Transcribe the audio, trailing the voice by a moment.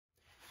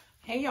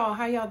Hey y'all,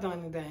 how y'all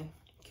doing today?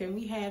 Can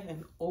we have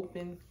an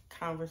open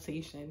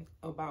conversation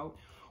about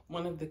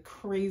one of the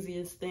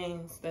craziest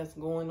things that's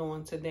going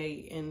on today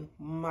in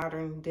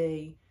modern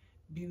day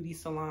beauty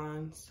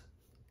salons?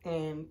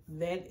 And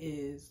that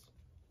is,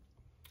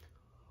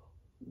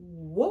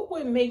 what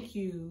would make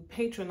you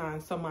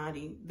patronize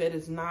somebody that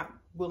is not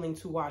willing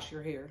to wash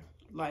your hair?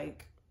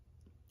 Like,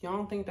 y'all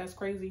don't think that's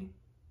crazy?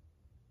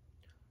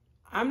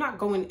 I'm not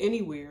going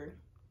anywhere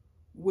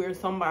where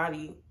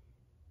somebody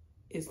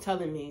is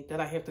telling me that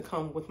I have to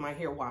come with my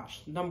hair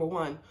washed. Number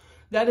one,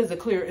 that is a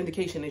clear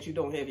indication that you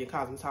don't have your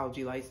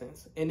cosmetology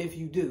license. And if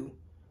you do,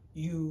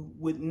 you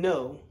would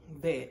know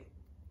that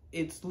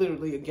it's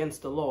literally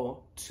against the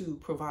law to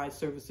provide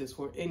services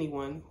for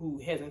anyone who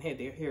hasn't had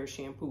their hair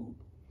shampooed.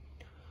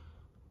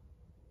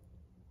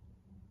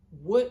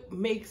 What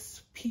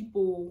makes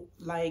people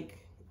like,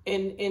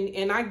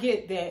 and I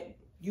get that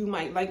you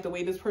might like the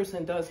way this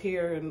person does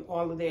hair and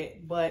all of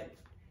that, but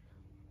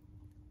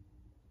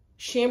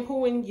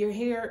shampooing your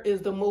hair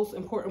is the most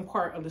important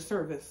part of the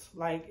service.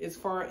 Like, as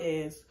far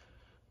as,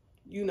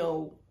 you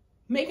know,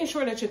 making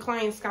sure that your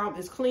client's scalp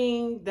is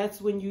clean. That's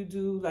when you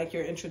do like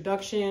your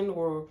introduction,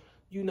 or,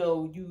 you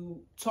know,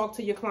 you talk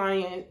to your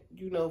client,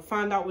 you know,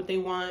 find out what they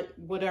want,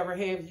 whatever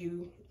have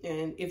you.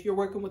 And if you're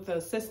working with the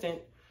assistant,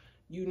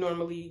 you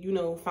normally, you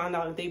know, find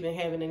out if they've been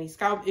having any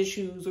scalp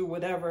issues or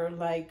whatever.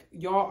 Like,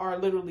 y'all are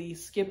literally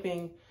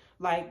skipping,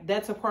 like,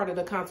 that's a part of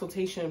the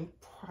consultation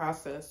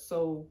process.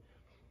 So,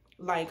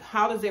 like,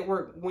 how does it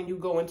work when you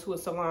go into a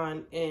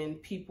salon and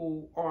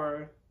people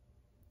are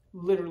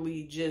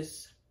literally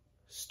just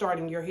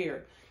starting your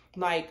hair?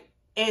 Like,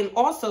 and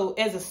also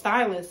as a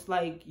stylist,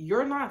 like,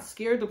 you're not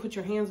scared to put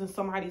your hands in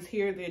somebody's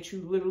hair that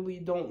you literally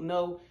don't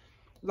know.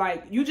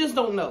 Like, you just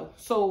don't know.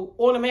 So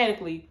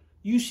automatically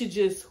you should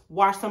just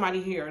wash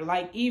somebody's hair.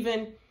 Like,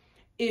 even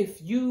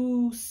if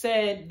you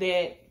said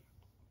that,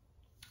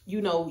 you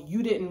know,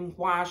 you didn't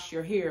wash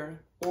your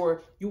hair,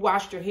 or you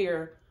washed your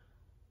hair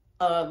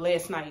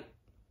last night,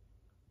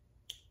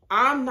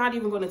 I'm not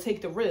even going to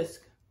take the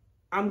risk.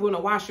 I'm going to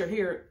wash your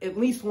hair at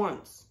least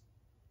once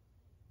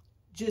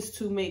just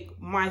to make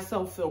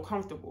myself feel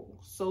comfortable.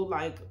 So,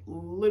 like,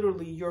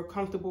 literally you're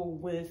comfortable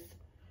with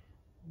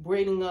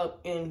braiding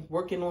up and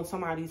working on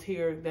somebody's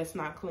hair that's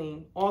not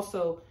clean.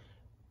 Also,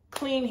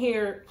 clean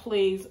hair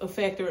plays a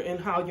factor in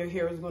how your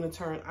hair is going to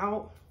turn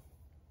out.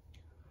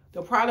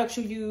 The products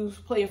you use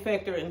play a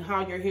factor in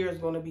how your hair is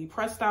going to be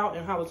pressed out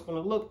and how it's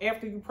going to look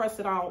after you press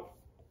it out.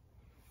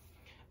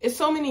 It's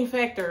so many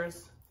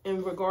factors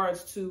in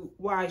regards to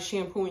why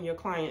shampooing your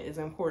client is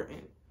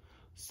important.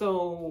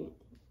 So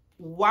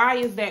why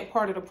is that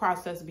part of the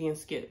process being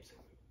skipped?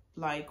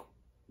 Like,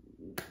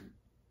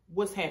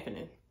 what's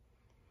happening?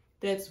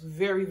 That's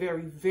very,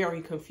 very,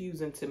 very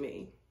confusing to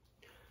me.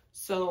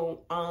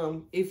 So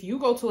if you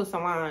go to a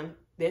salon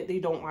that they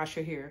don't wash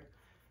your hair,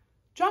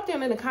 drop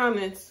down in the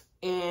comments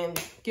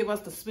and give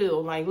us the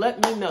spill. Like,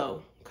 let me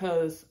know,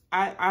 because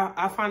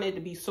I find it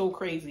to be so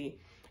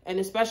crazy. And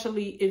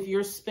especially if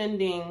you're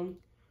spending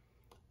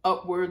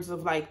upwards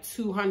of like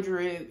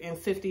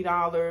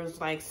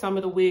 $250, like some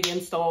of the wig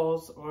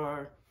installs,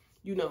 or,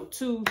 you know,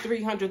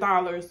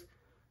 $200–300.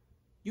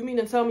 You mean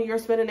to tell me you're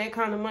spending that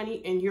kind of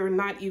money and you're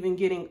not even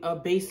getting a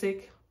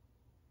basic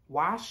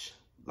wash,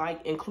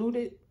 like,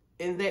 included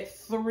in that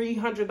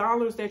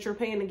 $300 that you're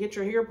paying to get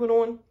your hair put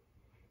on?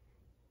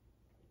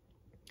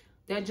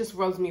 That just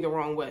rubs me the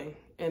wrong way,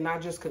 and I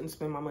just couldn't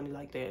spend my money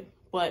like that.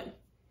 But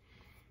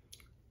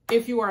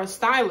if you are a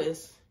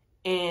stylist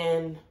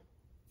and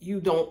you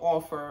don't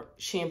offer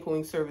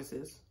shampooing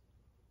services,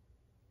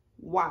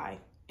 why?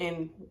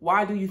 And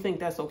why do you think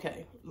that's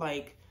okay?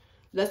 Like,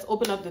 let's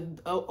open up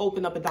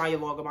a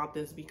dialogue about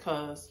this,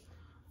 because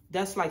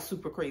that's like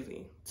super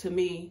crazy. To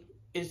me,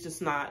 it's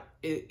just not,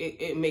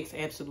 it makes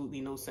absolutely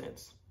no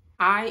sense.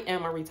 I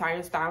am a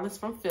retired stylist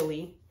from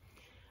Philly.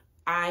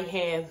 I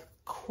have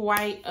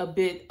quite a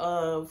bit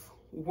of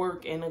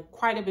work and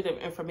quite a bit of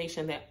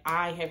information that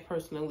I have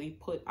personally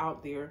put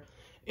out there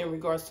in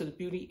regards to the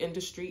beauty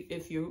industry.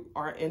 If you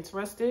are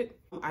interested,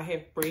 I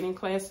have braiding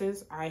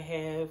classes. I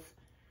have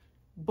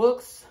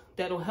books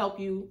that'll help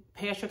you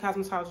pass your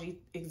cosmetology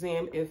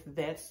exam if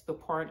that's the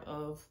part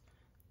of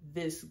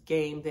this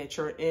game that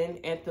you're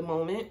in at the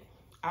moment.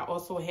 I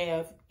also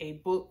have a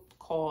book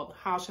called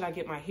How Should I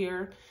Get My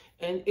Hair?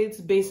 And it's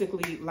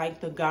basically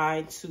like the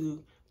guide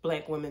to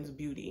Black women's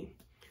beauty.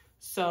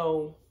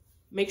 So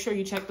make sure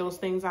you check those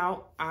things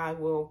out. I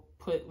will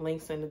put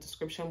links in the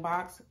description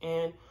box.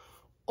 And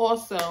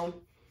also,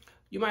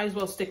 you might as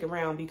well stick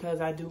around,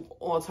 because I do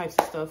all types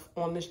of stuff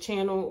on this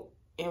channel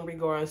in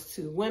regards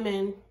to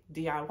women,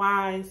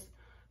 DIYs,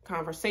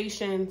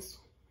 conversations,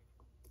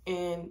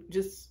 and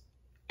just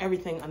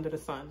everything under the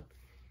sun.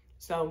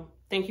 So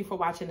thank you for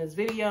watching this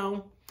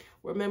video.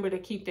 Remember to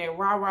keep that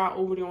rah-rah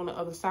over there on the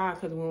other side,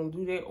 because we won't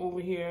do that over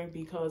here,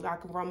 because I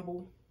can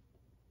rumble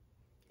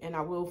and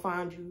I will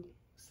find you.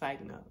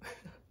 Psych, no.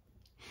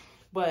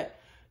 But,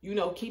 you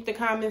know, keep the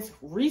comments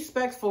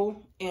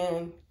respectful,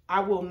 and I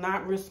will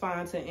not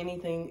respond to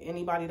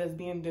anybody that's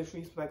being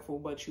disrespectful,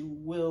 but you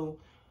will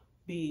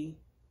be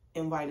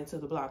invited to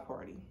the block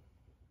party.